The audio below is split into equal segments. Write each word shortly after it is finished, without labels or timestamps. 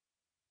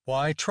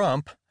Why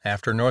Trump,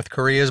 after North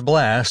Korea's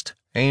blast,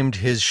 aimed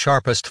his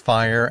sharpest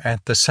fire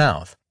at the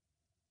South,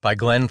 by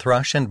Glenn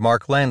Thrush and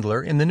Mark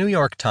Landler in the New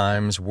York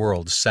Times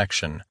World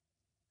section.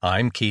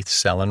 I'm Keith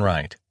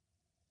Sellen-Wright.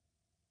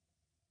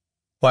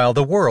 While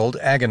the world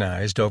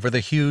agonized over the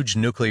huge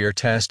nuclear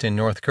test in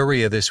North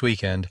Korea this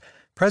weekend,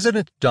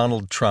 President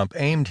Donald Trump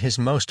aimed his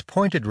most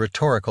pointed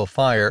rhetorical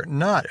fire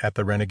not at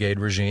the renegade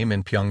regime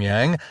in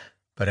Pyongyang,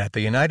 but at the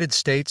United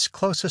States'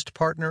 closest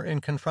partner in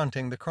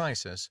confronting the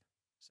crisis.